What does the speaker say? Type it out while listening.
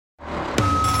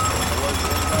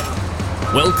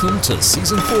Welcome to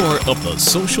Season 4 of the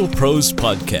Social Pros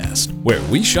Podcast, where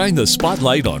we shine the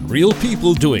spotlight on real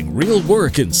people doing real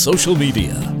work in social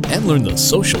media and learn the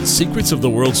social secrets of the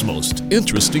world's most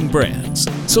interesting brands.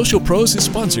 Social Pros is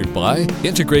sponsored by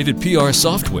integrated PR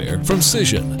software from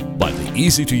Cision, by the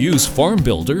easy-to-use farm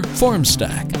builder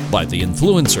FarmStack, by the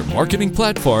influencer marketing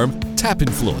platform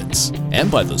TapInfluence, and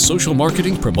by the social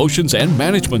marketing promotions and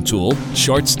management tool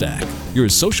ShartStack. Your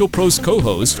Social Pros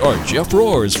co-hosts are Jeff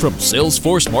Roars from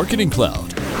Salesforce Marketing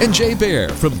Cloud and Jay Baer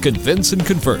from Convince and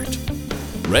Convert.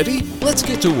 Ready? Let's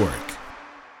get to work.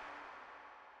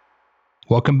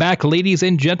 Welcome back, ladies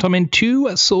and gentlemen,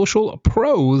 to Social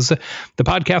Pros, the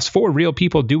podcast for real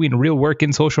people doing real work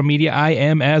in social media. I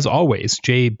am, as always,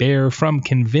 Jay Baer from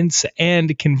Convince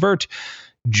and Convert,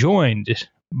 joined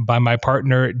by my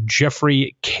partner,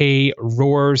 Jeffrey K.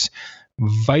 Roars,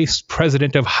 Vice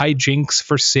President of Hijinks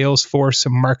for Salesforce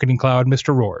Marketing Cloud.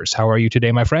 Mr. Roars, how are you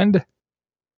today, my friend?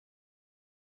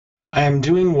 I am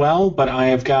doing well, but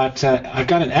I've got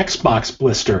an Xbox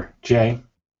blister, Jay.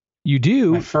 You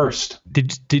do? My first.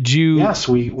 Did you? Yes,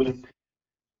 we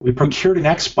procured an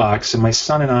Xbox, and my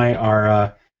son and I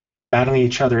are battling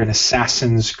each other in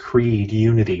Assassin's Creed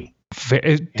Unity.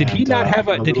 Did he not have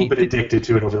a? I'm a little bit addicted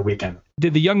to it over the weekend.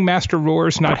 Did the young Master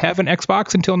Roars not have an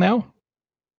Xbox until now?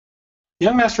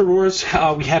 Young Master Roars,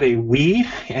 we had a Wii,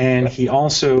 and he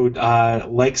also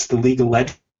likes the League of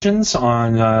Legends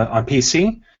on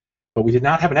PC, but we did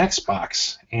not have an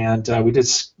Xbox. And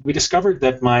we discovered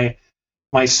that my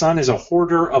son is a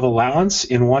hoarder of allowance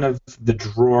in one of the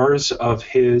drawers of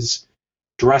his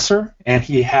dresser, and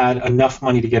he had enough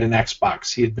money to get an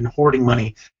Xbox. He had been hoarding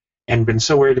money and been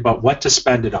so worried about what to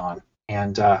spend it on,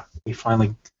 and we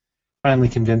finally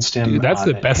convinced him. Dude, that's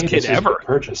the best kid ever.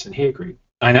 Purchase, and he agreed.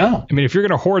 I know. I mean, if you're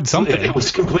going to hoard something, it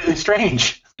was completely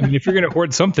strange. I mean, if you're going to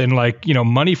hoard something, like,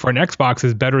 money for an Xbox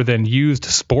is better than used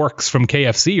sporks from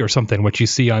KFC or something, which you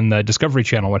see on the Discovery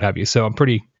Channel, what have you. So I'm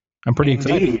pretty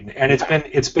excited. Indeed, and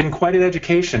it's been quite an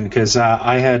education, because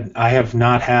I have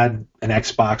not had an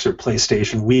Xbox or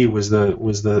PlayStation. Wii was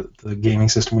the gaming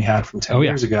system we had from 10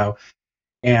 years ago,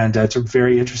 and it's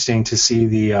very interesting to see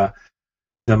the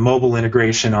mobile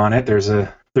integration on it. There's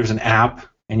an app,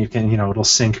 and you can it'll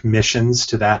sync missions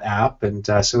to that app, and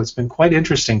so it's been quite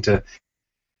interesting to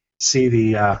see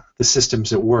the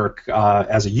systems at work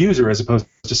as a user, as opposed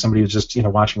to somebody who's just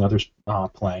watching others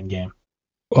playing game.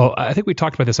 Well, I think we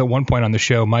talked about this at one point on the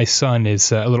show. My son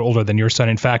is a little older than your son.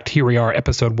 In fact, here we are,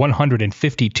 episode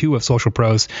 152 of Social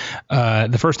Pros.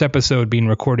 The first episode being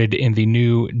recorded in the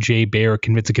new Jay Baer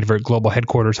Convince and Convert Global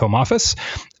Headquarters home office,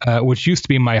 which used to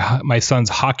be my son's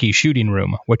hockey shooting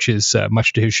room, which is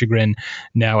much to his chagrin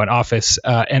now an office.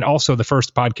 And also the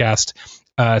first podcast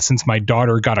since my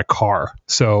daughter got a car.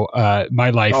 So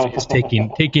my life is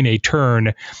taking a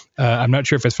turn. I'm not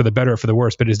sure if it's for the better or for the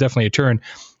worse, but it's definitely a turn.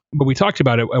 But we talked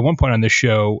about it at one point on the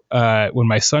show when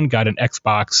my son got an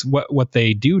Xbox, what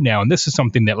they do now. And this is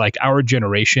something that, like, our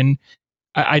generation,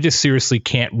 I just seriously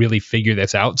can't really figure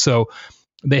this out. So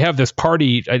they have this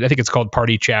party, I think it's called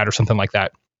Party Chat or something like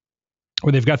that,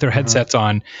 where they've got their headsets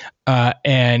on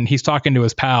and he's talking to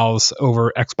his pals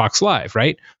over Xbox Live,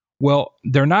 right? Well,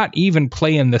 they're not even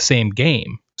playing the same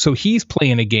game. So he's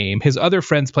playing a game, his other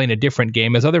friend's playing a different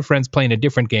game, his other friend's playing a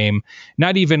different game,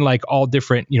 not even like all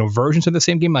different, versions of the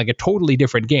same game, like a totally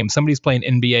different game. Somebody's playing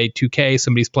NBA 2K,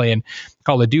 somebody's playing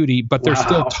Call of Duty, but they're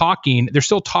still talking. They're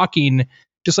still talking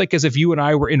just like as if you and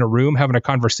I were in a room having a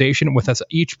conversation with us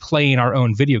each playing our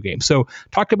own video game. So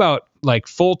talk about like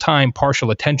full-time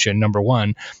partial attention, number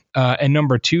one. And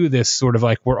number two, this sort of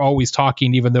like we're always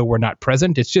talking even though we're not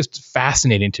present. It's just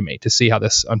fascinating to me to see how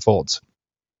this unfolds.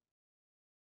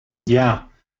 Yeah,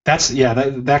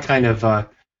 that kind of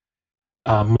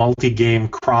multi-game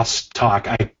cross-talk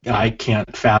I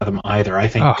can't fathom either. I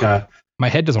think my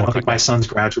head doesn't I work. don't think my son's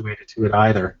graduated to it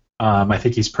either. I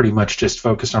think he's pretty much just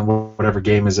focused on whatever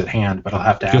game is at hand, but I'll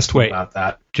have to ask him about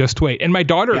that. Just wait. And my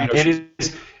daughter, I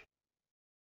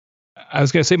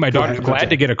was going to say my daughter's glad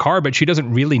to get a car, but she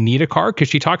doesn't really need a car because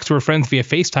she talks to her friends via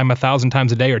FaceTime 1,000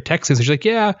 times a day or texts. And she's like,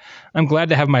 yeah, I'm glad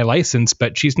to have my license,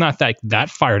 but she's not that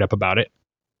fired up about it.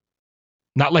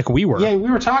 Not like we were. Yeah, we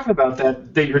were talking about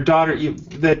that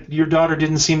your daughter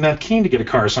didn't seem that keen to get a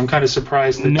car. So I'm kind of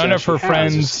surprised that none of her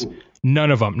friends,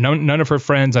 none of them, none of her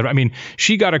friends. I mean,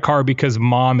 she got a car because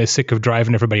mom is sick of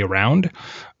driving everybody around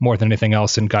more than anything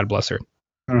else, and God bless her.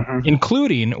 Mm-hmm.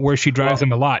 Including where she drives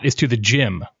them a lot is to the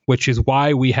gym, which is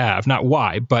why we have, not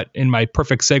why, but in my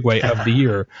perfect segue of the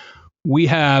year, We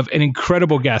have an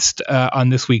incredible guest on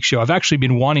this week's show. I've actually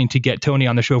been wanting to get Tony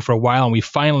on the show for a while, and we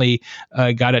finally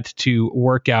got it to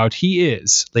work out. He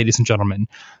is, ladies and gentlemen,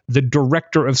 the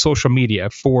director of social media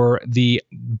for the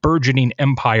burgeoning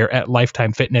empire at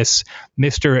Lifetime Fitness,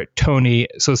 Mr. Tony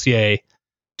Saucier.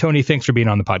 Tony, thanks for being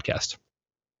on the podcast.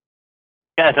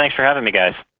 Yeah, thanks for having me,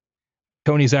 guys.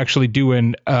 Tony's actually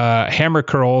doing hammer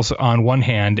curls on one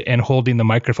hand and holding the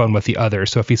microphone with the other.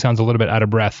 So if he sounds a little bit out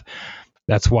of breath,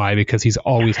 that's why, because he's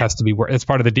always has to be working. It's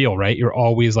part of the deal, right? You're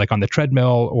always like on the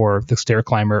treadmill or the stair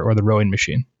climber or the rowing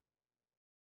machine.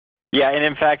 Yeah, and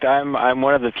in fact, I'm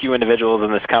one of the few individuals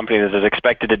in this company that is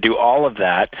expected to do all of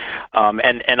that,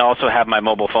 and also have my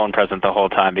mobile phone present the whole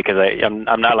time, because I'm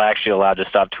not actually allowed to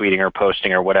stop tweeting or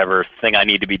posting or whatever thing I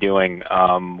need to be doing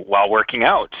while working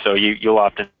out. So you'll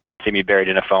often see me buried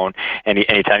in a phone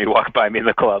anytime you walk by me in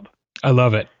the club. I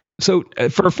love it. So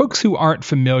for folks who aren't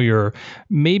familiar,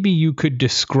 maybe you could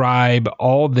describe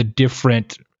all the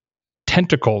different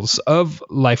tentacles of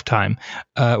Lifetime.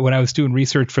 When I was doing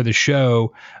research for the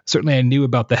show, certainly I knew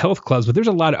about the health clubs, but there's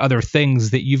a lot of other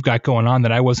things that you've got going on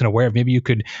that I wasn't aware of. Maybe you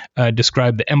could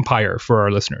describe the empire for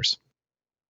our listeners.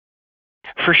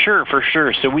 For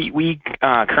sure. So we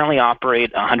currently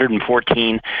operate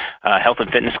 114 health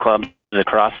and fitness clubs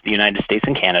across the United States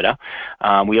and Canada.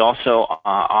 We also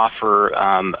offer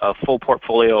a full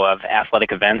portfolio of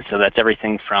athletic events. So that's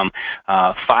everything from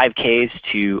 5Ks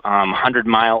to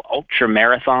 100-mile ultra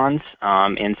marathons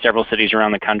in several cities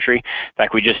around the country. In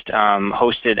fact, we just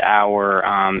hosted our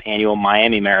annual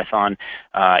Miami Marathon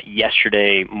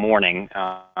yesterday morning,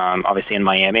 obviously in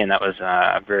Miami, and that was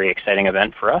a very exciting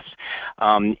event for us.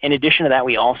 In addition to that,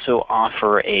 we also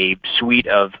offer a suite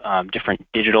of different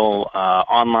digital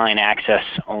online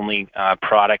access-only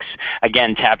products,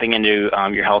 again, tapping into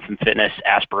your health and fitness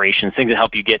aspirations, things that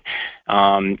help you get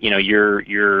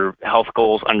your health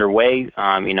goals underway,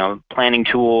 planning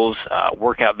tools,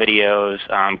 workout videos,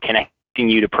 connecting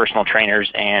you to personal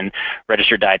trainers and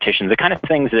registered dietitians, the kind of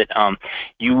things that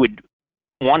you would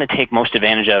want to take most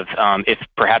advantage of if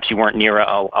perhaps you weren't near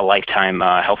a Lifetime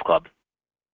health club.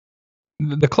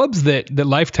 The clubs that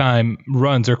Lifetime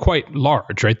runs are quite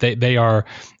large, right? They are,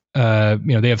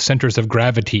 they have centers of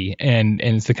gravity, and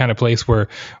it's the kind of place where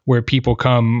people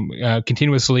come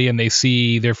continuously, and they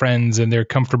see their friends, and they're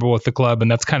comfortable with the club,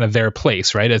 and that's kind of their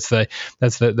place, right? That's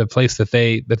the place that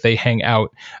they hang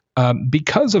out.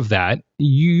 Because of that,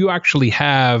 you actually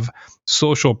have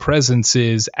social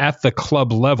presences at the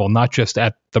club level, not just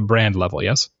at the brand level.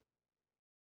 Yes.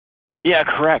 Yeah,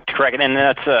 correct. And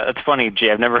that's funny,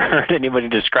 Jay. I've never heard anybody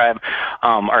describe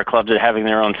our clubs as having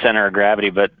their own center of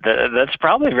gravity, but that's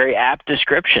probably a very apt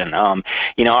description.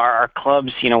 Our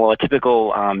clubs, well, a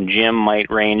typical gym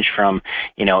might range from,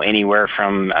 anywhere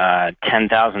from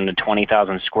 10,000 to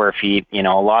 20,000 square feet. A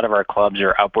lot of our clubs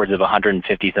are upwards of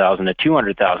 150,000 to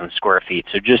 200,000 square feet.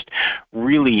 So just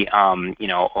really,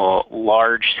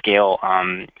 large scale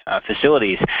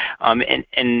facilities.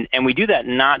 And we do that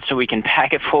not so we can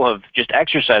pack it full of just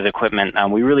exercise equipment.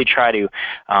 We really try to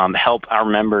help our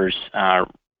members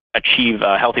achieve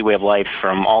a healthy way of life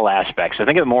from all aspects. So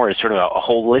think of it more as sort of a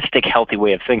holistic, healthy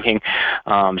way of thinking.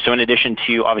 So in addition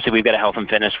to, obviously, we've got a health and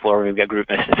fitness floor, we've got group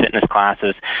fitness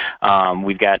classes,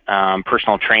 we've got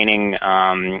personal training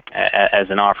as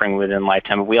an offering within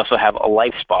Lifetime. But we also have a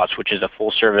Life Spots, which is a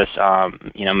full service,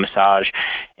 massage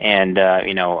and,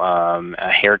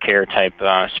 a hair care type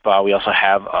spa. We also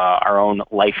have our own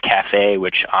Life Cafe,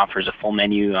 which offers a full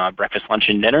menu, breakfast, lunch,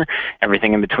 and dinner,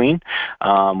 everything in between.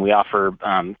 We offer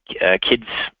kids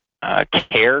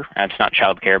care. It's not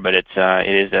child care, but it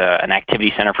is an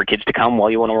activity center for kids to come while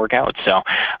you want to work out. So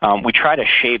we try to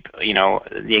shape,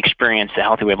 the experience, the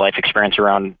healthy way of life experience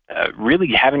around really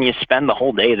having you spend the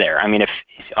whole day there. I mean, if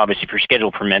your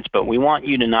schedule permits, but we want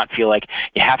you to not feel like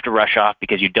you have to rush off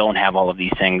because you don't have all of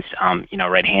these things,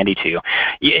 right handy to you.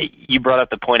 You brought up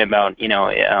the point about,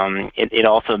 it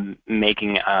also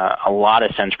making a lot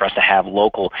of sense for us to have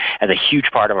local as a huge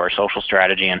part of our social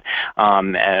strategy. And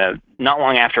not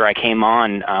long after I came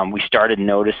on, we started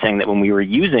noticing that when we were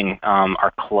using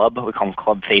our club, we call them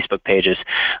club Facebook pages,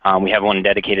 we have one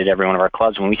dedicated to every one of our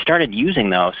clubs. When we started using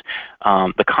those,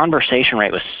 the conversation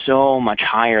rate was so much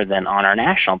higher than on our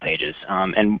national pages.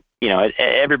 And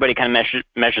everybody kind of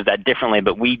measures that differently,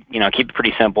 but we, keep it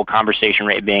pretty simple, conversation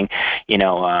rate being,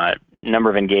 number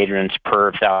of engagements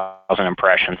per 1,000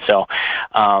 impressions. So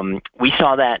we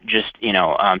saw that just,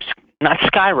 not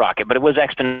skyrocket, but it was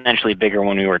exponentially bigger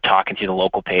when we were talking to the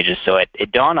local pages. So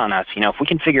it dawned on us, if we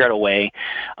can figure out a way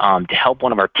to help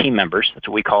one of our team members, that's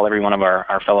what we call every one of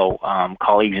our fellow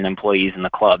colleagues and employees in the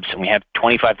clubs, and we have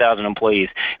 25,000 employees,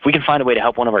 if we can find a way to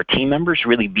help one of our team members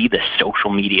really be the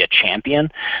social media champion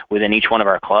within each one of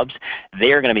our clubs,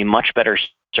 they are going to be much better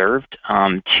served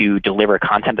to deliver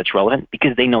content that's relevant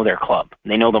because they know their club.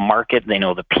 They know the market. They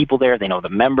know the people there. They know the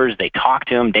members. They talk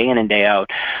to them day in and day out,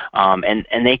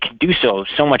 and they can do so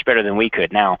much better than we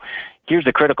could. Now, here's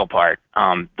the critical part.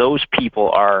 Those people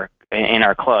are in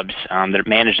our clubs that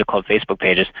manage the club Facebook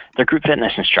pages. They're group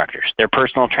fitness instructors. They're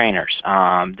personal trainers.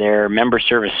 They're member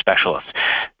service specialists.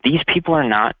 These people are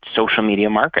not social media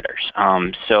marketers.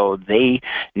 So they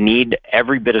need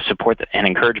every bit of support and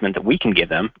encouragement that we can give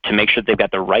them to make sure that they've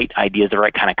got the right ideas, the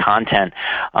right kind of content,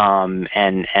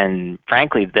 and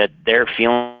frankly, that they're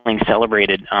feeling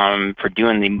celebrated for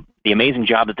doing the amazing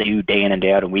job that they do day in and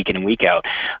day out and week out,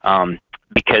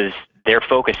 because their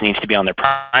focus needs to be on their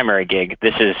primary gig.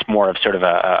 This is more of sort of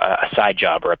a side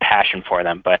job or a passion for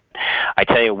them. But I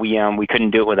tell you, we couldn't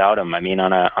do it without them. I mean,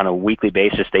 on a weekly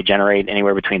basis, they generate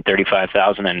anywhere between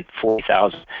 35,000 and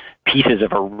 40,000 pieces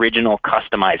of original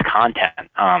customized content.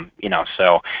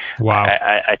 So wow.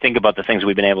 I think about the things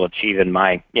we've been able to achieve in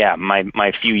my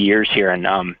few years here, and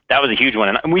that was a huge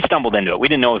one. And we stumbled into it. We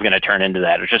didn't know it was going to turn into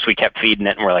that. It was just we kept feeding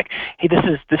it, and we're like, hey,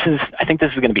 I think this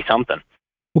is going to be something.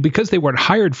 Well, because they weren't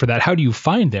hired for that, how do you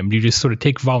find them? Do you just sort of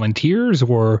take volunteers,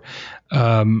 or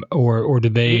do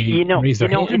they raise their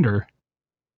hand? Or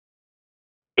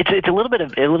it's a little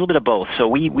bit of both. So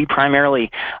we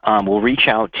primarily will reach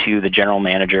out to the general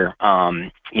manager,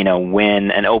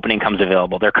 when an opening comes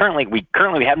available. We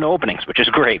currently have no openings, which is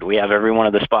great. We have every one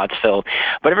of the spots filled.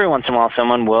 But every once in a while,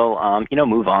 someone will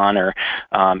move on, or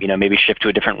maybe shift to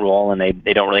a different role, and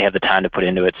they don't really have the time to put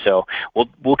into it. So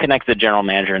we'll connect the general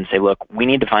manager and say, look, we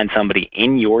need to find somebody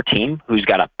in your team who's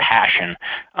got a passion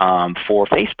for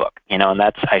Facebook. And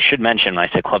that's, I should mention when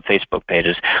I say club Facebook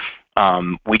pages,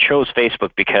 we chose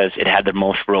Facebook because it had the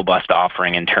most robust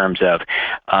offering in terms of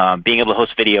being able to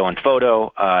host video and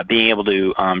photo, being able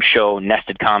to show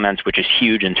nested comments, which is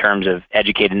huge in terms of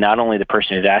educating not only the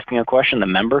person who's asking a question, the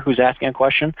member who's asking a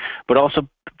question, but also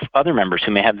other members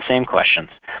who may have the same questions.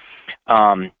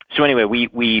 So anyway,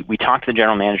 we talk to the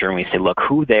general manager and we say, look,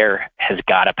 who there has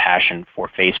got a passion for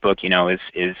Facebook,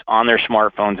 is on their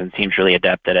smartphones and seems really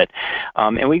adept at it.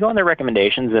 And we go on their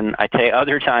recommendations, and I tell you,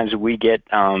 other times we get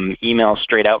emails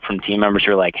straight out from team members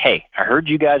who are like, hey, I heard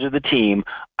you guys are the team.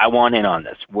 I want in on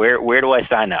this. Where do I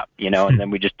sign up? And then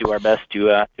we just do our best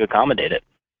to accommodate it.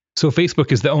 So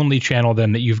Facebook is the only channel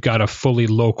then that you've got a fully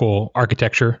local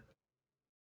architecture?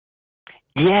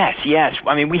 Yes. Here's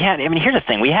the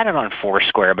thing. We had it on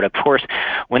Foursquare, but of course,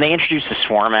 when they introduced the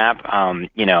Swarm app,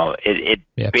 it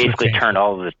basically turned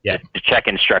all of the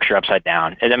check-in structure upside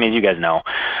down. I mean, you guys know.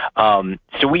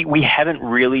 So we haven't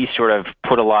really sort of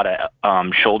put a lot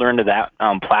of shoulder into that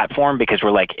platform, because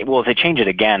we're like, well, if they change it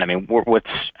again, where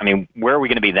are we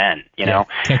going to be then?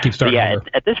 Can't keep starting over.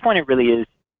 At this point, it really is.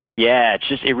 Yeah,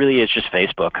 it really is just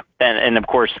Facebook. And of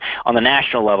course, on the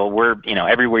national level, we're,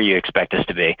 everywhere you expect us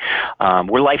to be.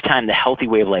 We're Lifetime, the Healthy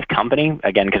Way of Life company,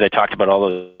 again, because I talked about all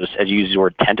those, as you use the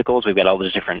word tentacles, we've got all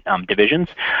those different divisions.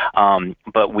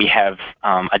 But we have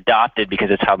adopted,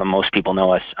 because it's how the most people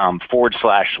know us,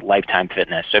 / Lifetime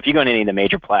Fitness. So if you go to any of the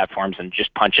major platforms and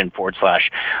just punch in /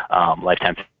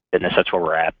 Lifetime Fitness, that's where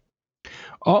we're at.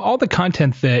 All the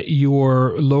content that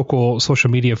your local social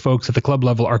media folks at the club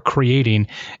level are creating,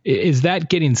 is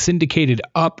that getting syndicated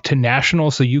up to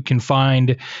national, so you can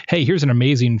find, hey, here's an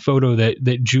amazing photo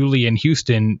that Julie in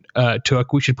Houston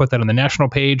took. We should put that on the national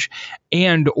page,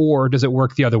 or does it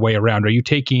work the other way around? Are you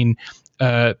taking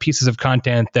pieces of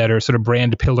content that are sort of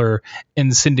brand pillar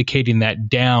and syndicating that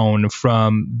down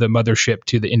from the mothership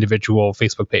to the individual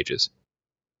Facebook pages?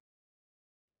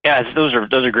 Yeah, those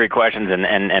are great questions,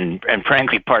 and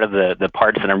frankly, part of the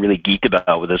parts that I'm really geeked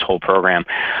about with this whole program,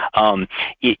 from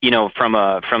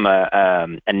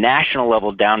a national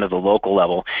level down to the local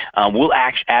level, we'll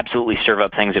absolutely serve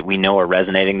up things that we know are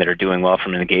resonating, that are doing well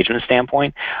from an engagement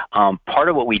standpoint. Part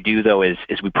of what we do, though, is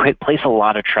we place a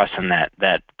lot of trust in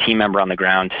that team member on the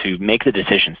ground to make the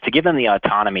decisions, to give them the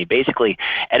autonomy, basically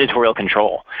editorial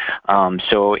control.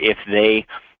 So if they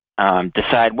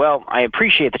decide, well, I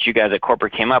appreciate that you guys at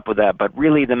corporate came up with that, but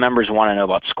really the members want to know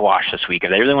about squash this week, or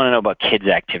they really want to know about kids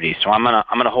activities. So I'm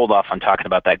gonna hold off on talking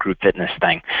about that group fitness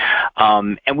thing.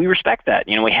 And we respect that.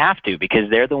 We have to, because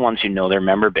they're the ones who know their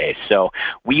member base. So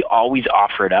we always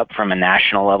offer it up from a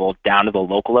national level down to the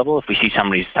local level if we see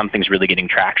something's really getting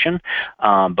traction.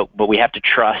 But we have to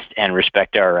trust and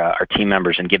respect our team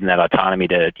members and give them that autonomy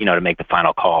to make the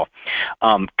final call.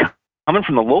 Coming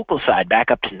from the local side back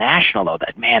up to national, though,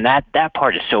 that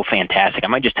part is so fantastic. I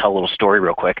might just tell a little story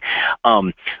real quick.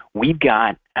 We've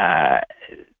got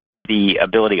the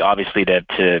ability, obviously,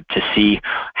 to see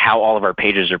how all of our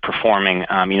pages are performing,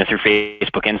 through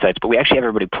Facebook Insights. But we actually have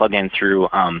everybody plugged in through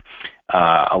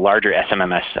a larger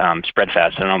SMMS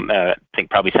Spreadfast. I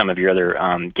think probably some of your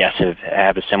other guests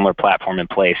have a similar platform in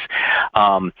place.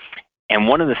 And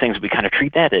one of the things we kind of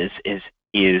treat that is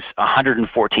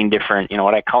 114 different,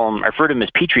 what I call them, I refer to them as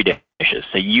Petri dishes.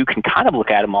 So you can kind of look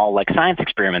at them all like science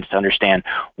experiments to understand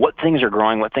what things are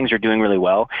growing, what things are doing really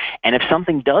well. And if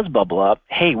something does bubble up,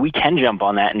 hey, we can jump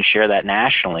on that and share that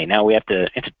nationally. Now we have to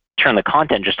turn the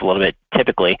content just a little bit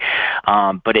typically,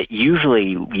 but it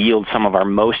usually yields some of our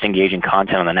most engaging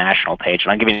content on the national page.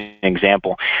 And I'll give you an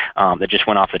example that just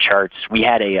went off the charts. We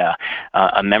had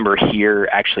a member here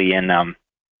actually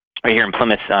right here in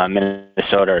Plymouth,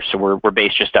 Minnesota. So we're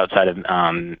based just outside of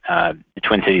the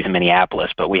Twin Cities in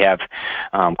Minneapolis, but we have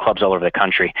clubs all over the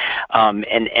country.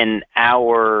 And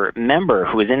our member,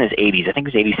 who was in his 80s, I think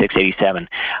it was 86, 87,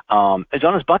 is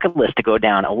on his bucket list to go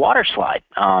down a water slide.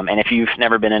 And if you've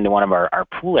never been into one of our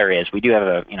pool areas, we do have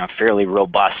a fairly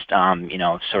robust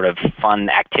sort of fun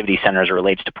activity center as it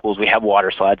relates to pools. We have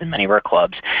water slides in many of our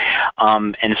clubs.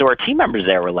 And so our team members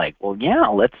there were like, well, yeah,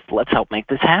 let's help make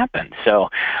this happen. So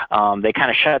they kind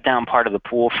of shut down part of the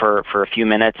pool for a few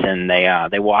minutes, and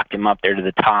they walked him up there to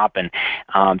the top and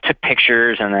took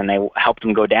pictures, and then they helped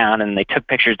him go down, and they took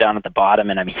pictures down at the bottom.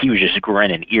 And I mean, he was just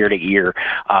grinning ear to ear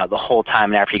the whole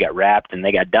time. And after he got wrapped and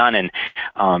they got done, and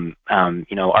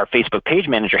our Facebook page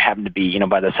manager happened to be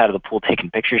by the side of the pool taking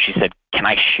pictures. She said, "Can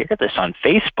I share this on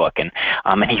Facebook?" And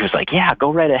he was like, "Yeah,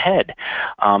 go right ahead."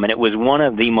 And it was one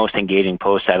of the most engaging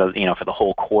posts out of for the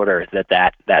whole quarter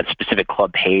that specific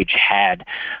club page had.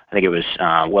 I think it was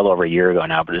well over a year ago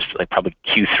now, but it's like probably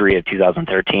Q3 of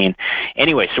 2013.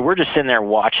 Anyway, so we're just sitting there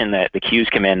watching the queues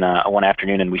come in one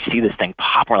afternoon, and we see this thing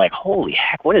pop. We're like, holy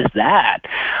heck, what is that?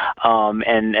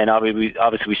 And obviously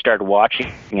we started watching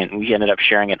it, and we ended up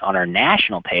sharing it on our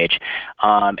national page,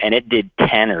 and it did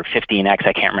 10 or 15x,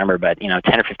 I can't remember, but 10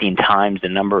 or 15 times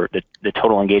the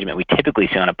total engagement we typically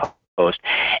see on a post.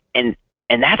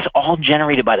 And that's all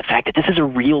generated by the fact that this is a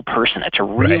real person. It's a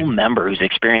real member who's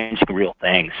experiencing real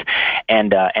things.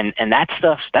 And that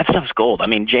stuff's gold. I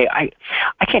mean, Jay, I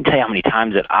can't tell you how many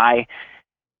times that I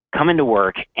come into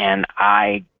work and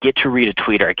I get to read a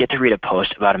tweet or I get to read a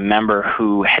post about a member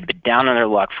who had been down on their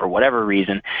luck for whatever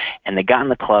reason, and they got in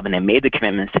the club and they made the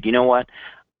commitment and said, you know what,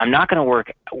 I'm not going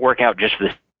to work out just for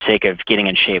the sake of getting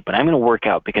in shape, but I'm going to work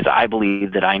out because I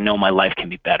believe that I know my life can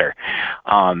be better.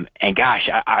 And gosh,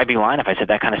 I'd be lying if I said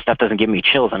that kind of stuff doesn't give me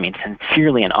chills. I mean,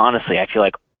 sincerely and honestly, I feel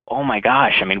like, oh my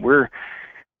gosh, I mean, we're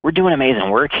doing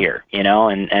amazing work here,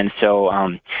 and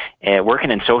so working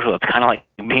in social, it's kind of like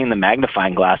being the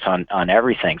magnifying glass on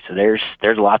everything. So there's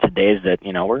lots of days that,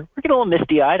 we're getting a little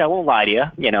misty-eyed. I won't lie to you.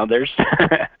 There's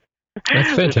That's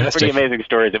fantastic. There's pretty amazing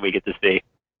stories that we get to see.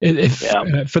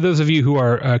 For those of you who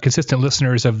are consistent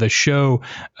listeners of the show,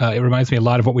 it reminds me a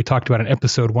lot of what we talked about in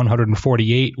episode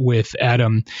 148 with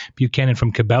Adam Buchanan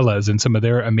from Cabela's and some of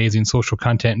their amazing social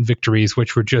content and victories,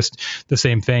 which were just the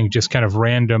same thing, just kind of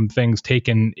random things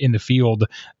taken in the field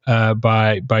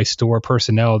by store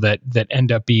personnel that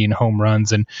end up being home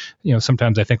runs. And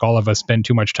sometimes I think all of us spend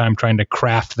too much time trying to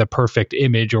craft the perfect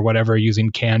image or whatever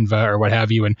using Canva or what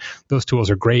have you, and those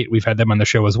tools are great. We've had them on the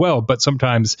show as well, but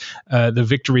sometimes the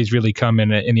victories really come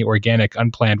in the organic,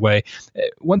 unplanned way.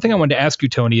 One thing I wanted to ask you,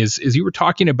 Tony, is you were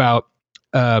talking about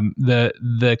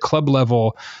the club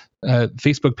level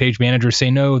Facebook page managers say,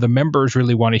 no, the members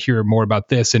really want to hear more about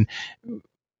this. And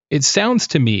it sounds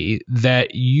to me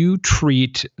that you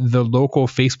treat the local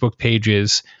Facebook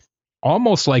pages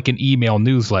almost like an email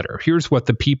newsletter. Here's what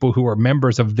the people who are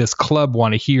members of this club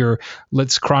want to hear.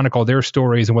 Let's chronicle their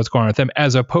stories and what's going on with them,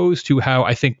 as opposed to how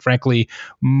I think, frankly,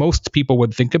 most people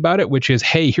would think about it, which is,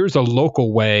 hey, here's a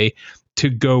local way to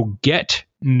go get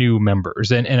new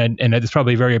members. And it's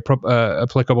probably very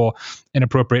applicable and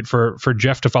appropriate for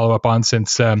Jeff to follow up on,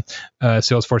 since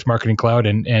Salesforce Marketing Cloud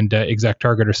and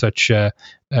ExactTarget are such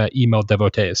email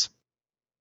devotees.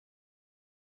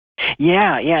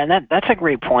 Yeah, and that's a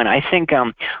great point. I think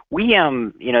we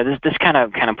this kind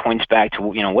of points back to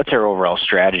what's our overall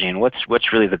strategy and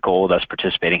what's really the goal of us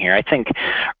participating here. I think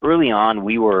early on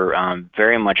we were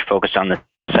very much focused on this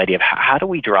idea of how do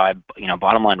we drive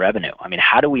bottom line revenue. I mean,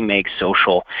 how do we make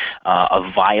social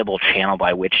a viable channel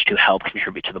by which to help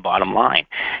contribute to the bottom line?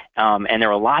 And there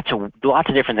were lots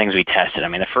of different things we tested. I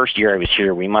mean, the first year I was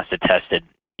here, we must have tested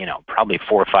probably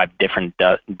 4 or 5 different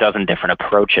dozen different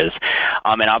approaches,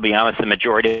 and I'll be honest, the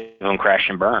majority of them crashed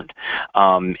and burned.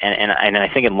 And I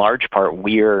think in large part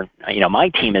we're my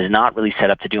team is not really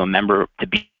set up to be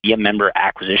a member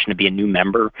acquisition, to be a new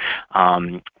member,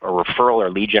 or referral or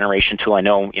lead generation tool. I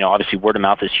know obviously word of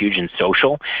mouth is huge in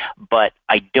social, but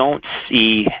I don't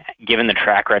see, given the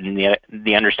track record and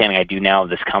the understanding I do now of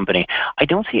this company, I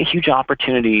don't see a huge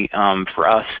opportunity for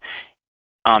us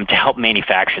to help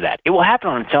manufacture that. It will happen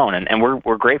on its own, and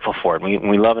we're grateful for it.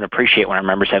 We love and appreciate when our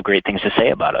members have great things to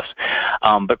say about us.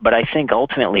 But I think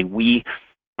ultimately we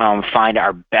find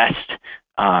our best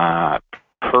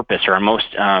purpose, or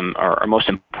our most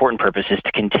important purpose, is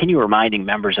to continue reminding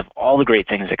members of all the great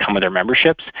things that come with their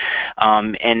memberships,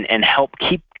 and help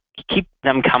keep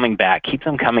them coming back, keep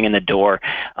them coming in the door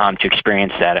to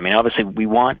experience that. I mean, obviously, we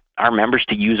want our members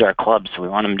to use our clubs, so we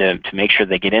want them to make sure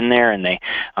they get in there and they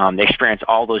experience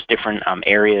all those different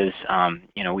areas.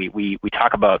 We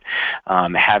talk about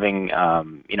having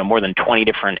more than 20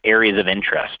 different areas of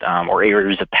interest, or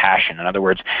areas of passion. In other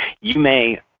words, you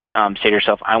may say to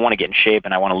yourself, I want to get in shape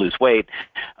and I want to lose weight,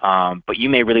 but you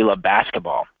may really love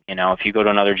basketball. If you go to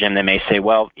another gym, they may say,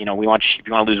 well, if you want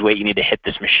to lose weight, you need to hit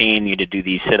this machine, you need to do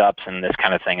these sit-ups and this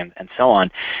kind of thing, and so on.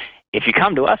 If you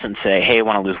come to us and say, hey, I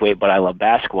want to lose weight, but I love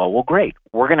basketball, well, great.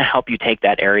 We're going to help you take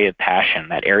that area of passion,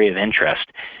 that area of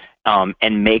interest,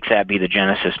 and make that be the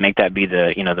genesis, make that be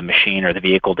the the machine or the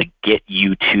vehicle to get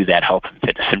you to that health and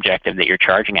fitness objective that you're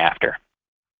charging after.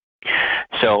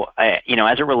 So, as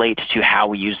it relates to how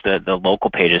we use the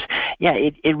local pages,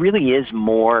 it really is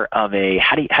more of a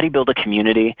how do you build a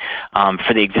community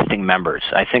for the existing members.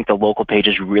 I think the local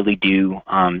pages really do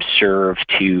serve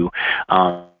to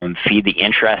feed the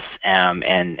interest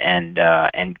and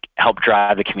help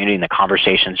drive the community and the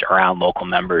conversations around local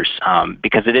members,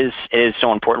 because it is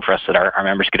so important for us that our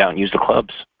members get out and use the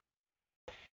clubs.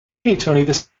 Hey, Tony,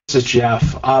 this is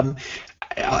Jeff.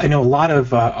 I know a lot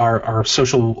of our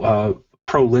social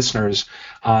pro listeners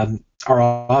are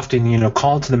often,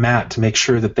 called to the mat to make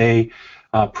sure that they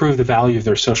prove the value of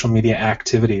their social media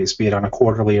activities, be it on a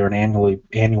quarterly or an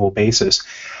annual basis.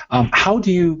 How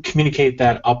do you communicate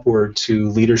that upward to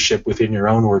leadership within your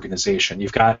own organization?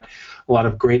 You've got a lot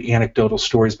of great anecdotal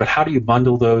stories, but how do you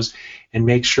bundle those and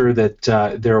make sure that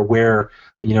they're aware,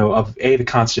 of the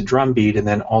constant drumbeat, and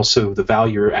then also the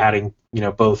value you're adding,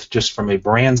 both just from a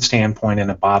brand standpoint and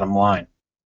a bottom line?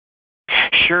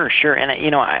 Sure. And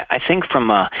I think from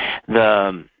when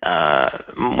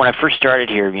I first started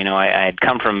here, I had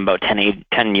come from about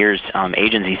 10 years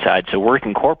agency side, so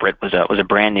working corporate was a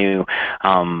brand new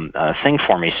thing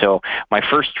for me. So my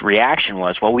first reaction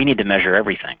was, well, we need to measure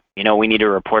everything. We need to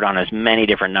report on as many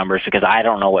different numbers, because I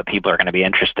don't know what people are going to be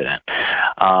interested in.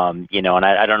 And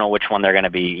I don't know which one they're going to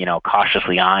be,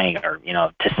 cautiously eyeing, or,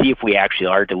 to see if we actually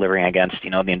are delivering against,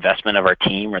 the investment of our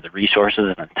team or the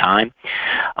resources and the time.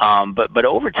 But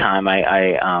over time,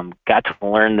 I got to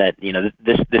learn that,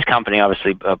 this company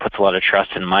obviously puts a lot of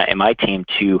trust in my team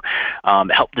to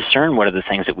help discern what are the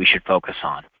things that we should focus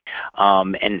on.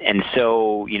 And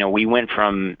so, we went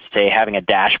from, say, having a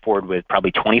dashboard with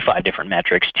probably 25 different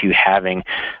metrics to having,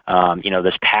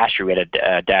 this past year we had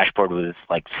a dashboard with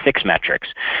like 6 metrics,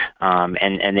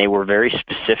 and they were very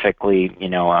specifically,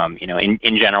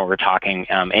 in general, we're talking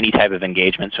any type of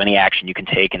engagement, so any action you can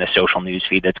take in a social news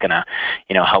feed that's going to,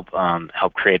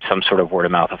 help create some sort of word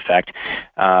of mouth effect.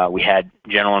 We had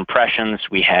general impressions,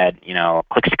 we had,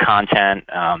 clicks to content.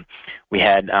 We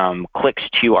had clicks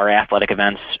to our athletic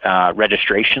events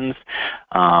registrations.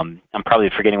 I'm probably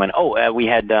forgetting one. We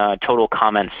had total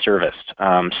comments serviced.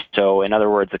 So in other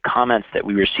words, the comments that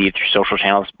we received through social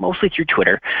channels, mostly through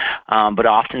Twitter, but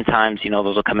oftentimes,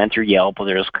 those will come in through Yelp, or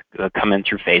they'll come in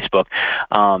through Facebook,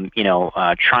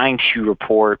 trying to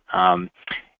report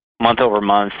month over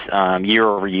month, year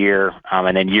over year,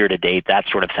 and then year to date, that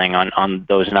sort of thing on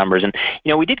those numbers. And,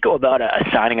 we did go about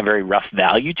assigning a very rough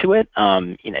value to it.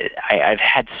 I've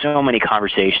had so many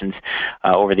conversations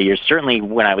over the years, certainly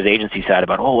when I was agency side,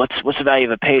 about, what's the value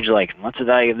of a page like? What's the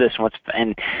value of this?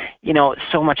 And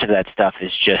so much of that stuff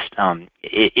is just,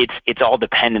 it's all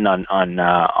dependent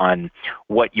on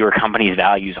what your company's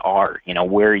values are,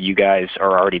 where you guys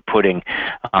are already putting,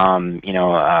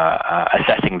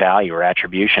 assessing value or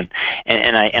attribution.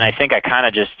 I think I kind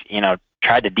of just,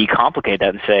 tried to decomplicate that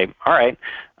and say, all right,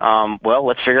 well,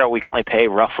 let's figure out we can only pay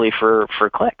roughly for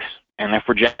clicks. And if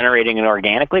we're generating it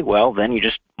organically, well, then you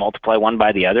just multiply one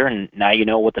by the other, and now you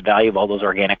know what the value of all those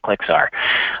organic clicks are.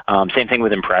 Same thing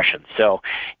with impressions. So,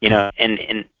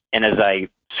 and as I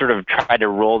sort of tried to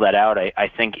roll that out,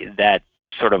 I think that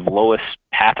sort of lowest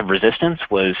path of resistance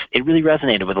it really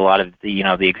resonated with a lot of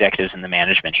the executives and the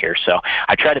management here. So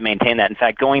I try to maintain that. In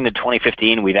fact, going to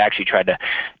 2015, we've actually tried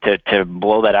to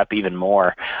blow that up even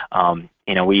more.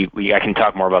 I can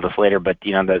talk more about this later, but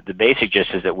the basic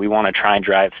gist is that we want to try and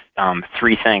drive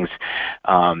three things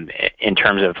in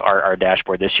terms of our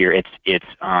dashboard this year. It's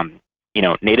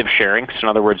native sharing. So in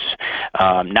other words,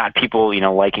 not people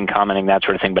liking, commenting, that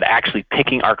sort of thing, but actually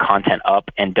picking our content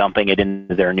up and dumping it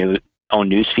into their own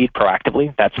newsfeed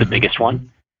proactively. That's the biggest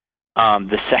one.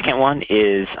 The second one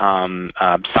is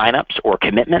signups or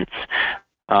commitments.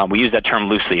 We use that term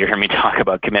loosely. You hear me talk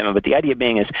about commitment, but the idea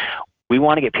being is we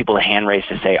want to get people to hand raise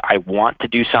to say, I want to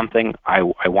do something. I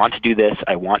want to do this.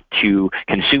 I want to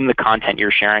consume the content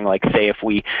you're sharing. Like, say, if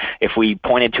we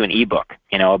pointed to an ebook,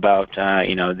 about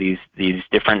these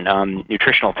different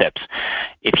nutritional tips.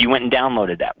 If you went and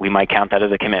downloaded that, we might count that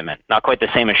as a commitment. Not quite the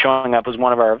same as showing up as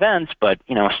one of our events, but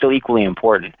still equally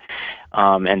important.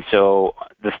 And so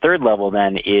the third level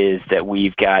then is that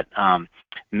we've got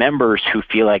members who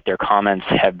feel like their comments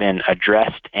have been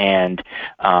addressed and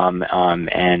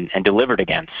delivered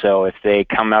against. So if they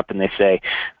come up and they say,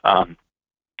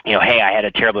 hey, I had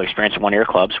a terrible experience at one of your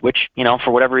clubs, which,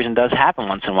 for whatever reason does happen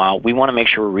once in a while, we want to make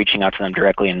sure we're reaching out to them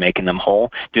directly and making them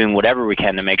whole, doing whatever we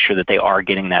can to make sure that they are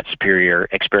getting that superior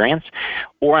experience.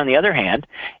 Or on the other hand,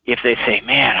 if they say,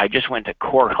 man, I just went to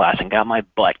core class and got my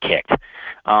butt kicked,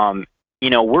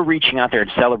 we're reaching out there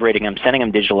and celebrating them, sending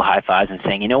them digital high fives and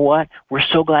saying, you know what, we're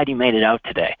so glad you made it out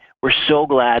today. We're so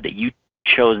glad that you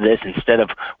chose this instead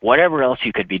of whatever else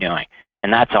you could be doing.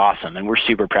 And that's awesome. And we're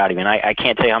super proud of you. And I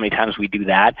can't tell you how many times we do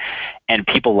that and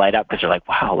people light up because they're like,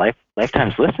 wow,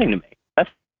 Lifetime's listening to me. That's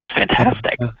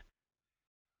fantastic.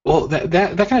 Well, that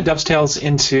kind of dovetails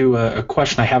into a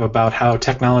question I have about how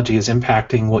technology is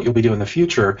impacting what you'll be doing in the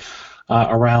future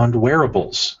around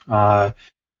wearables.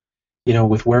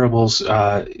 With wearables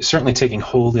certainly taking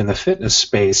hold in the fitness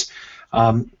space,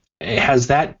 has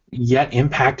that yet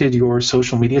impacted your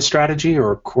social media strategy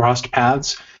or crossed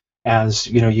paths as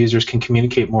users can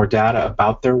communicate more data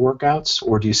about their workouts,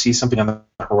 or do you see something on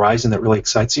the horizon that really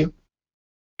excites you?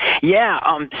 Yeah.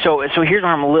 So here's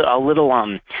where I'm a little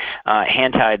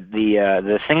hand-tied.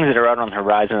 The things that are out on the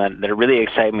horizon that really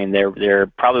excite me, they're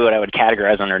probably what I would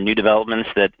categorize under new developments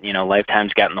that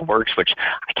Lifetime's got in the works, which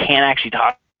I can't actually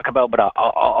talk about, but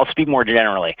I'll speak more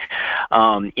generally.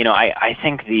 I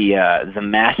think the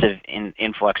massive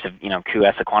influx of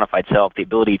QS, the quantified self, the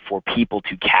ability for people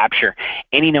to capture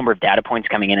any number of data points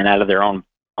coming in and out of their own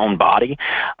body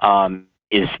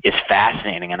is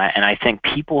fascinating, and I think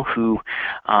people who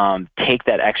take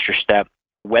that extra step,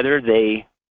 whether they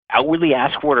outwardly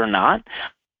ask for it or not,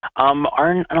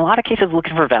 are in a lot of cases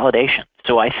looking for validation.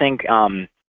 So I think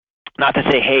not to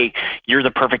say, hey, you're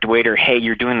the perfect waiter, hey,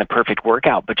 you're doing the perfect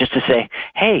workout, but just to say,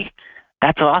 hey,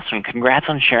 that's awesome. Congrats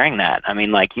on sharing that. I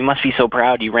mean, you must be so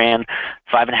proud you ran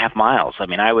 5.5 miles. I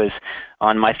mean, I was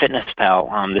on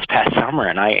MyFitnessPal this past summer,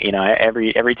 and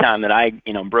every time that I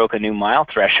broke a new mile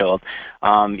threshold,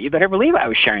 you better believe I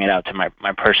was sharing it out to my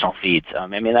personal feeds. I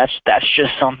mean, that's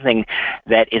just something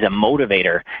that is a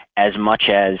motivator as much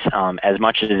as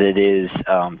it is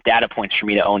data points for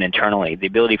me to own internally. The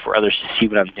ability for others to see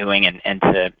what I'm doing and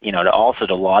to to also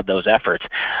to laud those efforts.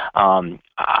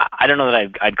 I don't know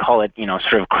that I'd call it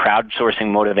sort of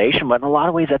crowdsourcing motivation, but in a lot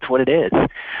of ways that's what it is.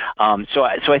 So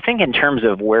I think in terms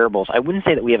of wearables, I wouldn't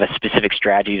say that we have a specific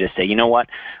strategy to say, you know what,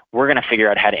 we're going to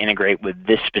figure out how to integrate with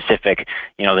this specific,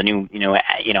 the new,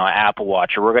 Apple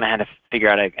Watch, or we're going to have to figure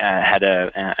out how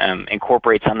to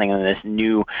incorporate something in this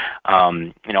new,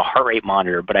 heart rate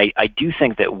monitor. But I do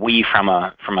think that we, from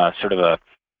a sort of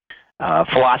a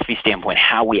philosophy standpoint,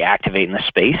 how we activate in the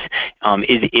space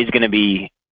is going to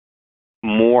be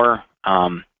more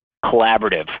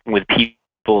collaborative with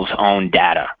people's own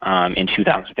data in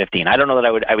 2015. I don't know that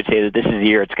I would say that this is the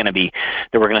year it's going to be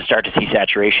that we're going to start to see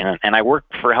saturation. And I work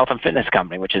for a health and fitness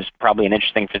company, which is probably an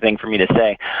interesting thing for me to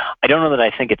say. I don't know that I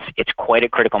think it's quite a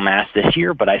critical mass this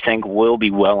year, but I think we'll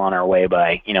be well on our way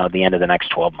by the end of the next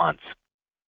 12 months.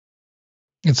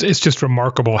 It's just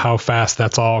remarkable how fast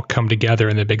that's all come together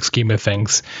in the big scheme of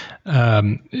things.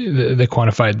 The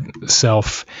quantified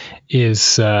self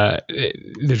is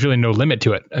there's really no limit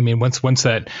to it. I mean, once we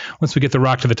get the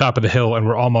rock to the top of the hill and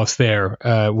we're almost there,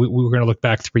 we're going to look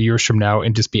back 3 years from now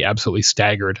and just be absolutely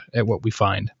staggered at what we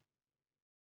find.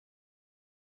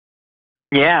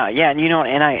 Yeah,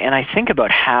 and I think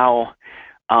about how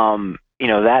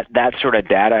that sort of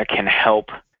data can help.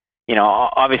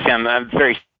 Obviously, I'm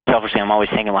very selfishly, I'm always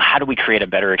thinking, well, how do we create a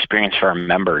better experience for our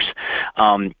members?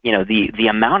 The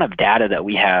amount of data that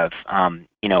we have,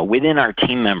 within our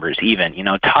team members, even,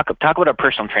 talk about our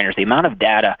personal trainers, the amount of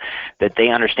data that they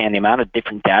understand, the amount of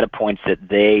different data points that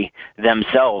they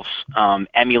themselves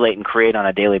emulate and create on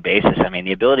a daily basis. I mean,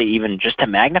 the ability even just to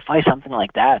magnify something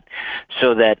like that,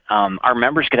 so that our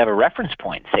members could have a reference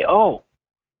point, say, oh,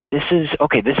 this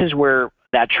is where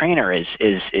that trainer is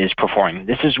performing.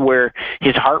 This is where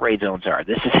his heart rate zones are.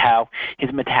 This is how his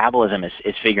metabolism is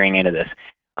figuring into this.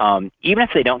 Even if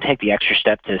they don't take the extra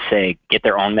step to, say, get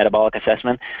their own metabolic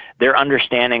assessment, they're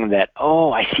understanding that,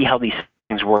 oh, I see how these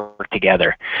things work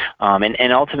together.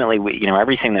 And ultimately,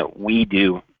 everything that we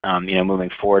do,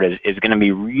 moving forward is going to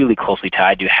be really closely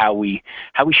tied to how we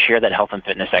share that health and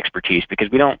fitness expertise,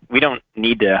 because we don't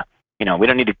need to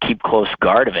keep close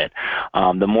guard of it.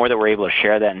 The more that we're able to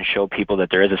share that and show people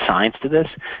that there is a science to this,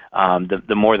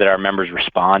 the more that our members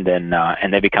respond, and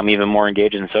they become even more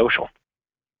engaged and social.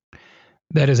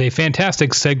 That is a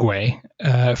fantastic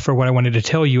segue for what I wanted to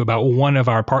tell you about one of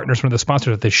our partners, one of the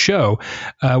sponsors of the show,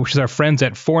 which is our friends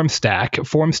at FormStack.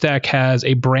 FormStack has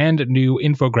a brand new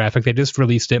infographic. They just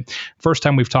released it. First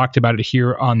time we've talked about it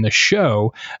here on the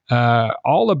show,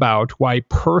 all about why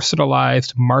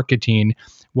personalized marketing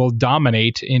will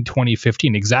dominate in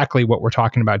 2015. Exactly what we're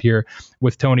talking about here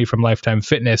with Tony from Lifetime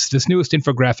Fitness. This newest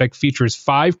infographic features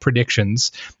 5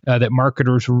 predictions that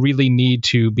marketers really need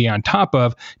to be on top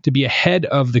of to be ahead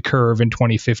of the curve in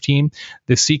 2015.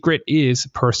 The secret is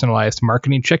personalized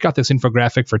marketing. Check out this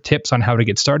infographic for tips on how to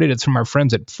get started. It's from our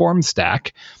friends at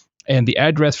FormStack. And the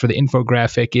address for the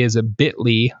infographic is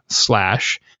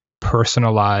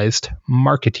bit.ly/personalized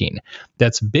marketing.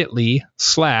 That's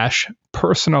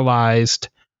bit.ly/personalized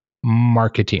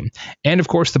marketing. And of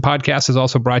course, the podcast is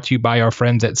also brought to you by our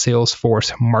friends at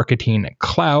Salesforce Marketing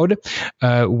Cloud,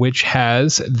 which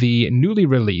has the newly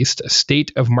released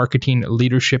State of Marketing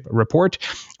Leadership Report,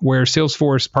 where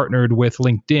Salesforce partnered with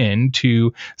LinkedIn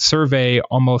to survey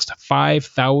almost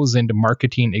 5,000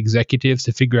 marketing executives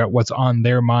to figure out what's on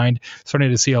their mind. Starting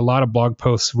to see a lot of blog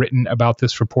posts written about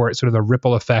this report, sort of the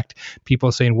ripple effect,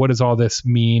 people saying, what does all this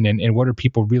mean, and what are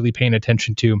people really paying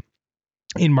attention to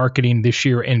in marketing this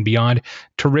year and beyond.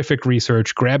 Terrific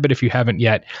research. Grab it if you haven't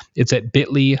yet. It's at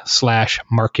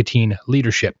bit.ly/marketing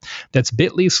leadership. That's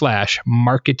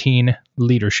bit.ly/marketing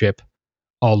leadership,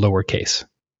 all lowercase.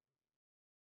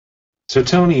 So,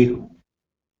 Tony,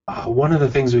 one of the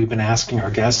things we've been asking our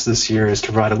guests this year is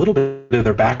to provide a little bit of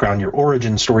their background, your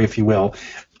origin story, if you will,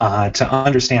 to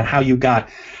understand how you got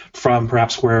from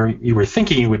perhaps where you were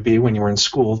thinking you would be when you were in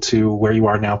school to where you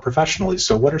are now professionally.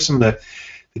 So what are some of the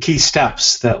key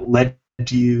steps that led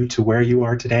you to where you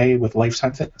are today with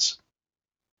Lifetime Fitness?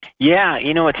 Yeah,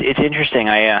 it's interesting.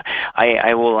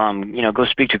 I will go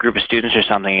speak to a group of students or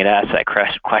something and ask that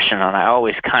question, and I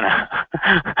always kind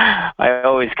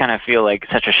of feel like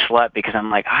such a schlep, because I'm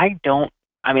like, I kind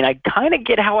of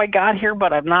get how I got here,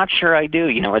 but I'm not sure I do.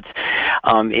 It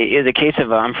is a case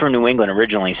of I'm from New England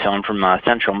originally, so I'm from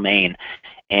central Maine.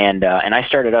 And I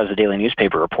started out as a daily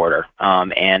newspaper reporter,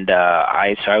 and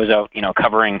I was out,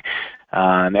 covering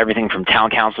everything from town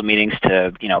council meetings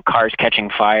to cars catching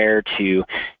fire to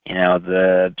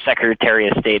the Secretary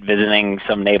of State visiting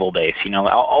some naval base,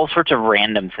 all sorts of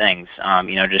random things.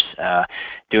 Just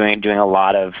doing a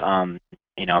lot of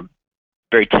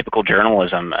very typical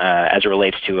journalism as it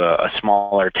relates to a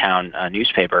smaller town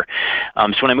newspaper.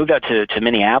 So when I moved out to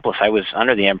Minneapolis, I was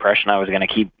under the impression I was going to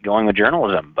keep going with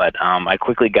journalism, but I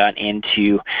quickly got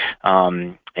into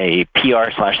a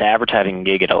PR/advertising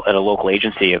gig at a local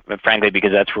agency, frankly,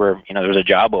 because that's where there was a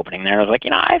job opening there. And I was like,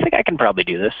 I think I can probably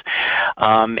do this,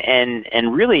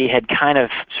 and really had kind of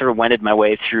sort of wended my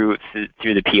way through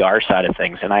the PR side of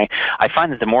things. And I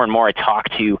find that the more and more I talk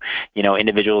to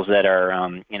individuals that are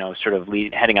sort of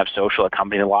heading up social at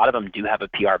companies, a lot of them do have a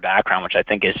PR background, which I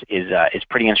think is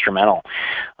pretty instrumental.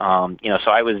 So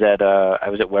I was at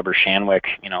Weber Shandwick,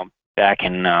 back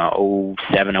in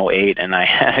 07, 08, and I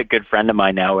had a good friend of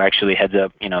mine now who actually heads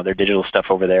up, their digital stuff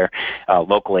over there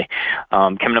locally,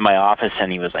 come to my office,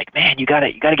 and he was like, "Man, you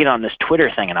gotta get on this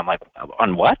Twitter thing." And I'm like,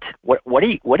 "On what? What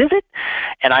is it?"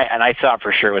 And I thought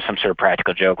for sure it was some sort of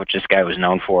practical joke, which this guy was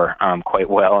known for quite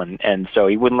well, and so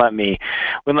he wouldn't let me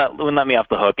off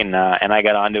the hook, and I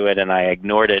got onto it, and I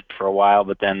ignored it for a while,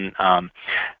 but then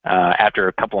after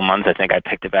a couple of months, I think I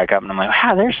picked it back up, and I'm like,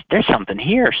 "Wow, there's something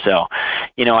here." So,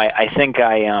 I think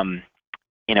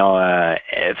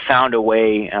found a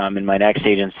way in my next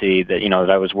agency that, that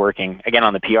I was working, again,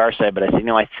 on the PR side, but I said,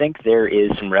 I think there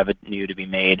is some revenue to be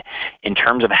made in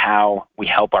terms of how we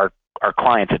help our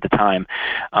clients at the time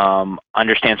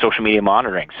understand social media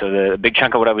monitoring. So the big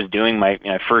chunk of what I was doing my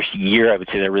first year, I would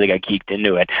say that I really got geeked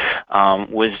into it,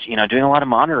 was doing a lot of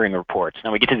monitoring reports.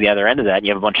 Now we get to the other end of that, and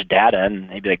you have a bunch of data,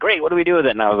 and they'd be like, "Great, what do we do with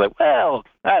it?" And I was like, "Well,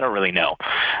 I don't really know."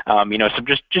 So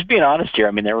just being honest here,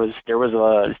 I mean, there was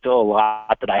still a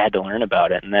lot that I had to learn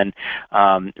about it. And then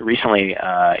recently,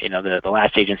 the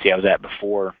last agency I was at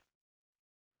before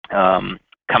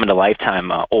coming to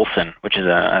Lifetime, Olson, which is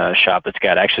a shop that's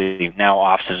got actually now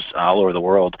offices all over the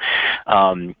world.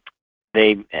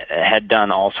 They had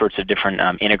done all sorts of different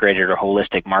integrated or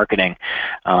holistic marketing,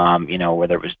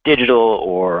 whether it was digital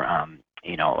or,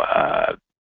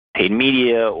 paid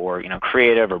media or,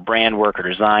 creative or brand work or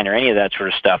design or any of that sort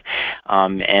of stuff.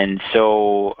 And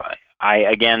so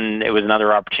it was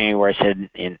another opportunity where I said,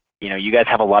 you guys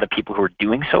have a lot of people who are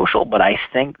doing social, but I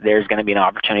think there's going to be an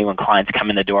opportunity when clients come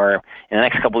in the door in the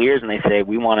next couple of years and they say,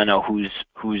 we want to know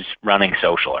who's running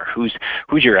social, or who's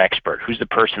your expert, who's the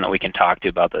person that we can talk to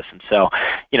about this. And so,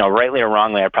 rightly or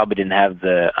wrongly, I probably didn't have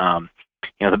the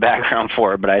background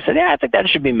for it, but I said, yeah, I think that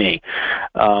should be me.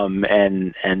 So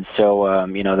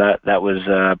that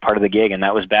was part of the gig, and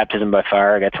that was baptism by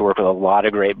fire. I got to work with a lot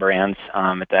of great brands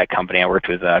at that company. I worked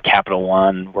with Capital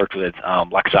One, worked with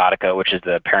Luxottica, which is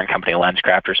the parent company of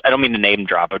LensCrafters. I don't mean to name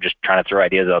drop. I'm just trying to throw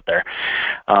ideas out there.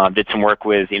 Did some work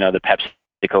with, the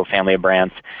PepsiCo family of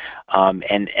brands.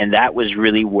 And that was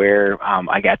really where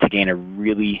I got to gain a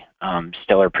really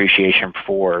stellar appreciation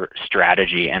for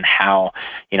strategy and how,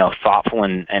 thoughtful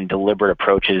and deliberate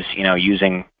approaches,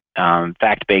 using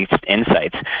fact-based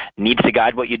insights needs to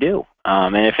guide what you do.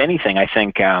 And if anything, I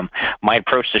think my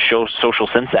approach to social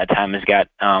since that time has got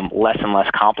less and less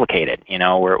complicated,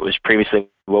 where it was previously,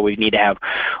 well, we need to have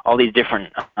all these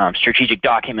different strategic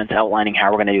documents outlining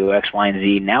how we're going to do X, Y, and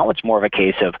Z. Now it's more of a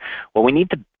case of, well, we need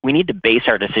to base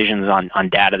our decisions on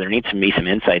data. There needs to be some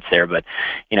insights there, but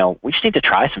we just need to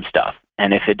try some stuff.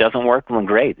 And if it doesn't work, then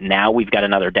great. Now we've got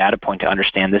another data point to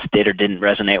understand this did or didn't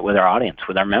resonate with our audience,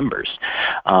 with our members.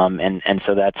 And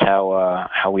so that's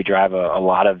how we drive a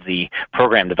lot of the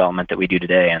program development that we do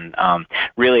today. And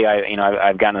really,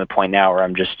 I've gotten to the point now where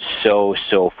I'm just so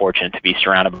fortunate to be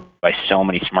surrounded by so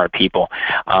many smart people.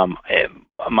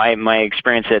 My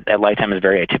experience at Lifetime is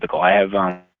very atypical. I have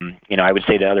I would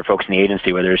say to other folks in the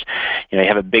agency where there's, you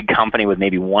have a big company with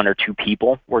maybe one or two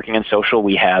people working in social.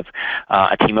 We have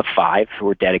a team of 5 who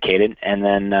are dedicated. And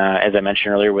then, as I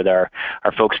mentioned earlier, with our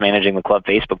folks managing the club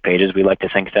Facebook pages, we like to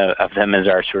think of them as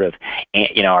our sort of,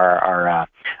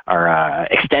 our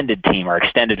extended team, our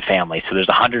extended family. So there's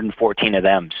 114 of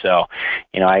them. So,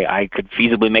 I could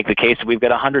feasibly make the case that we've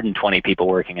got 120 people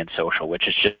working in social, which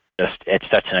is it's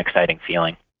such an exciting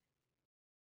feeling.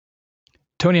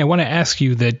 Tony, I want to ask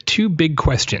you the 2 big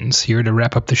questions here to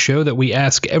wrap up the show that we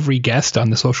ask every guest on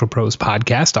the Social Pros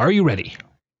podcast. Are you ready?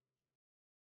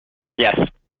 Yes.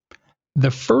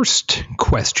 The first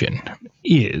question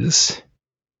is,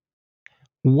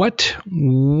 what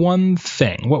one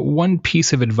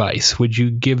piece of advice would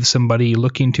you give somebody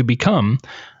looking to become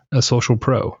a social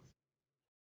pro?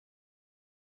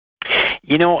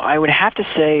 I would have to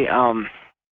say,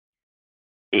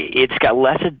 it's got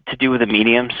less to do with the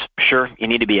mediums. Sure, you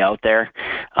need to be out there,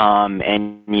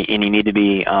 and you need to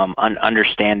be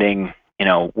understanding,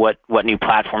 what new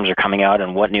platforms are coming out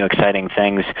and what new exciting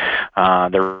things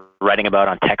they're writing about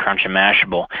on TechCrunch and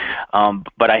Mashable.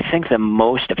 But I think the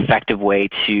most effective way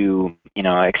to,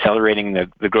 accelerating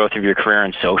the growth of your career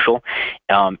in social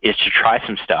is to try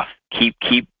some stuff.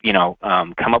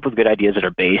 Come up with good ideas that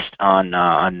are based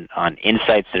on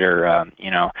insights that are,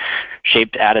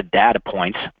 shaped out of data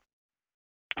points,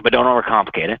 but don't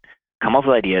overcomplicate it. Come up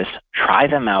with ideas, try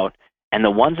them out, and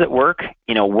the ones that work,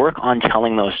 work on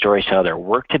telling those stories to others.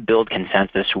 Work to build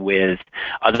consensus with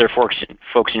other folks in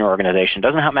your organization.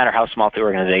 Doesn't matter how small the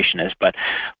organization is, but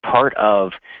part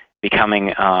of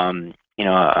becoming,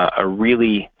 a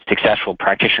really successful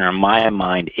practitioner in my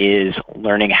mind is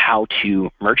learning how to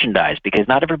merchandise, because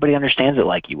not everybody understands it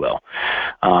like you will.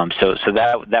 So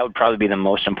that would probably be the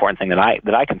most important thing that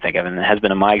I can think of, and it has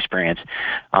been in my experience.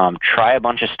 Try a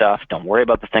bunch of stuff. Don't worry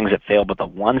about the things that fail, but the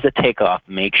ones that take off,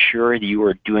 make sure that you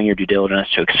are doing your due diligence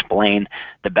to explain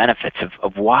the benefits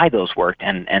of why those worked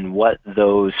and what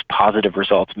those positive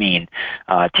results mean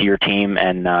to your team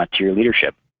and to your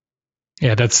leadership.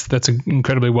 Yeah, that's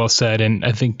incredibly well said, and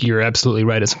I think you're absolutely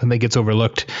right. It's something that gets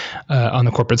overlooked on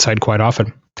the corporate side quite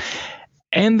often.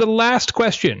 And the last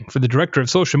question for the Director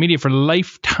of Social Media for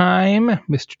Lifetime,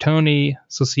 Mr. Tony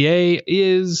Saucier,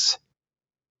 is,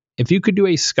 if you could do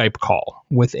a Skype call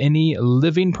with any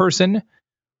living person,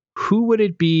 who would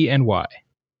it be and why?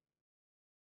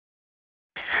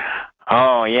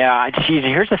 Oh, yeah. Geez,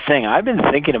 here's the thing. I've been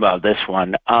thinking about this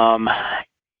one. I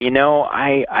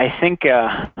think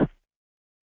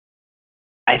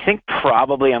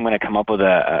probably I'm going to come up with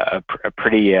a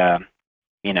pretty,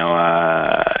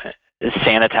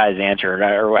 sanitized answer,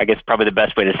 or I guess probably the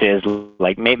best way to say it is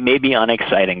like maybe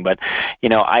unexciting, but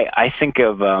I think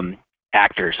of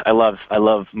actors. I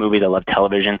love movies. I love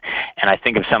television, and I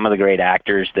think of some of the great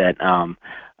actors that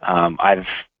I've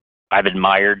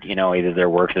admired. Either their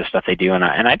work, the stuff they do, and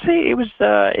I'd say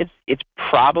it's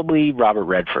probably Robert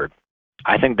Redford.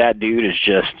 I think that dude is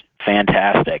just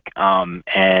fantastic.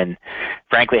 And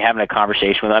frankly, having a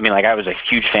conversation with him, I was a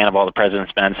huge fan of All the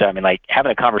President's Men. So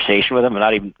having a conversation with him, I'm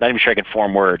not even sure I could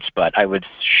form words, but I would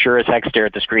sure as heck stare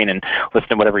at the screen and listen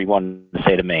to whatever he wanted to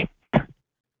say to me.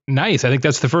 Nice. I think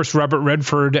that's the first Robert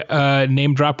Redford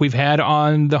name drop we've had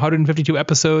on the 152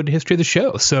 episode history of the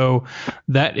show. So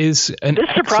that is an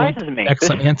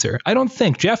excellent answer. I don't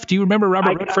think. Jeff, do you remember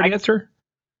Robert Redford answer?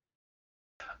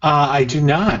 I do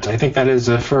not. I think that is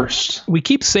a first. We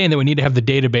keep saying that we need to have the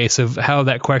database of how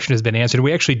that question has been answered.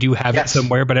 We actually do have it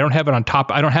somewhere, but I don't have it on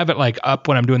top. I don't have it up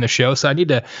when I'm doing the show. So I need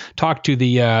to talk to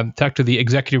the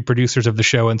executive producers of the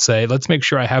show and say, let's make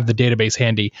sure I have the database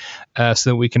handy so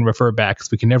that we can refer back,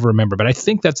 because we can never remember. But I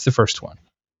think that's the first one.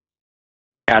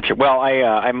 Gotcha. Well,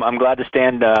 I'm glad to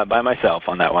stand by myself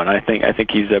on that one. I think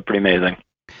he's pretty amazing.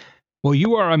 Well,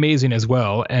 you are amazing as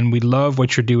well, and we love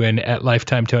what you're doing at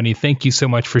Lifetime, Tony. Thank you so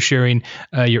much for sharing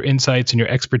your insights and your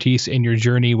expertise and your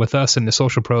journey with us and the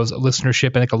Social Pros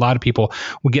listenership. I think a lot of people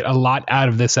will get a lot out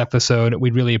of this episode.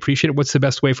 We'd really appreciate it. What's the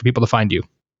best way for people to find you?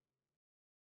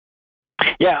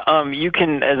 Yeah, you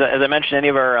can, as I mentioned, any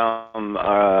of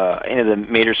the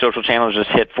major social channels,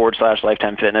 just hit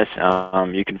 /Lifetime Fitness.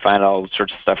 You can find all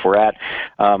sorts of stuff we're at,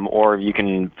 or you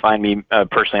can find me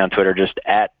personally on Twitter, just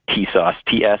at TSauce,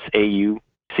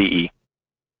 TSAUCE.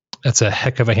 That's a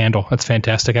heck of a handle. That's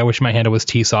fantastic. I wish my handle was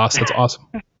TSauce. That's awesome.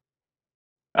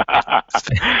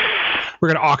 We're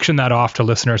going to auction that off to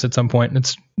listeners at some point.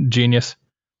 It's genius.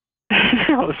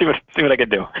 Let's see what I can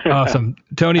do. Awesome.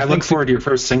 Tony, I look forward to your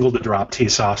first single to drop,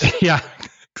 T-Sauce. Yeah,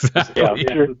 exactly.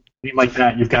 Yeah, like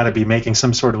that, you've got to be making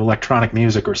some sort of electronic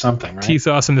music or something, right?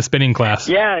 T-Sauce in the spinning class.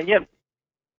 Yeah,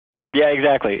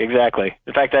 exactly. In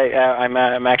fact,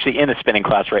 I'm actually in a spinning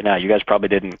class right now. You guys probably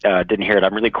didn't hear it.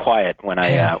 I'm really quiet when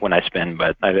I spin,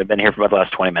 but I've been here for about the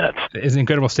last 20 minutes. It's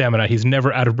incredible stamina. He's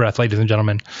never out of breath, ladies and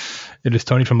gentlemen. It is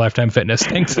Tony from Lifetime Fitness.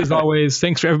 Thanks as always.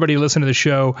 Thanks for everybody listening to the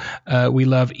show. We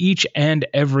love each and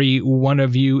every one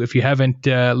of you. If you haven't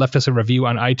left us a review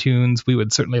on iTunes, we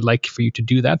would certainly like for you to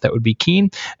do that. That would be keen.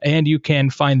 And you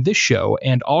can find this show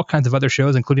and all kinds of other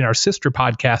shows, including our sister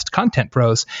podcast, Content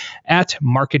Pros, at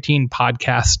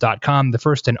marketingpodcasts.com, the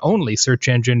first and only search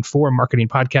engine for marketing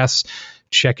podcasts.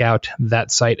 Check out that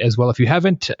site as well if you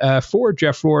haven't. For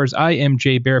Jeff Roars, I am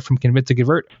Jay Barrett from Convince to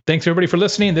Convert. Thanks everybody for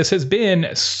listening. This has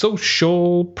been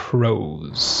Social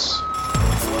Pros.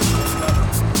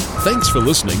 Thanks for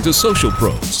listening to Social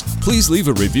Pros. Please leave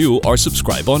a review or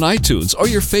subscribe on iTunes or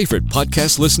your favorite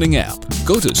podcast listening app.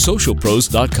 Go to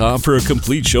socialpros.com for a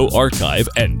complete show archive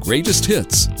and greatest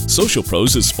hits. Social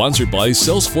Pros is sponsored by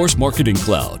Salesforce Marketing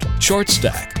Cloud,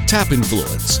 ShortStack,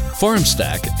 TapInfluence,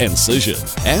 FarmStack, and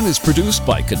Cision, and is produced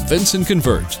by Convince and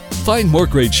Convert. Find more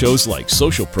great shows like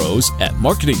Social Pros at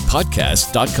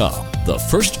marketingpodcasts.com, the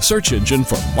first search engine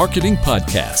for marketing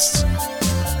podcasts.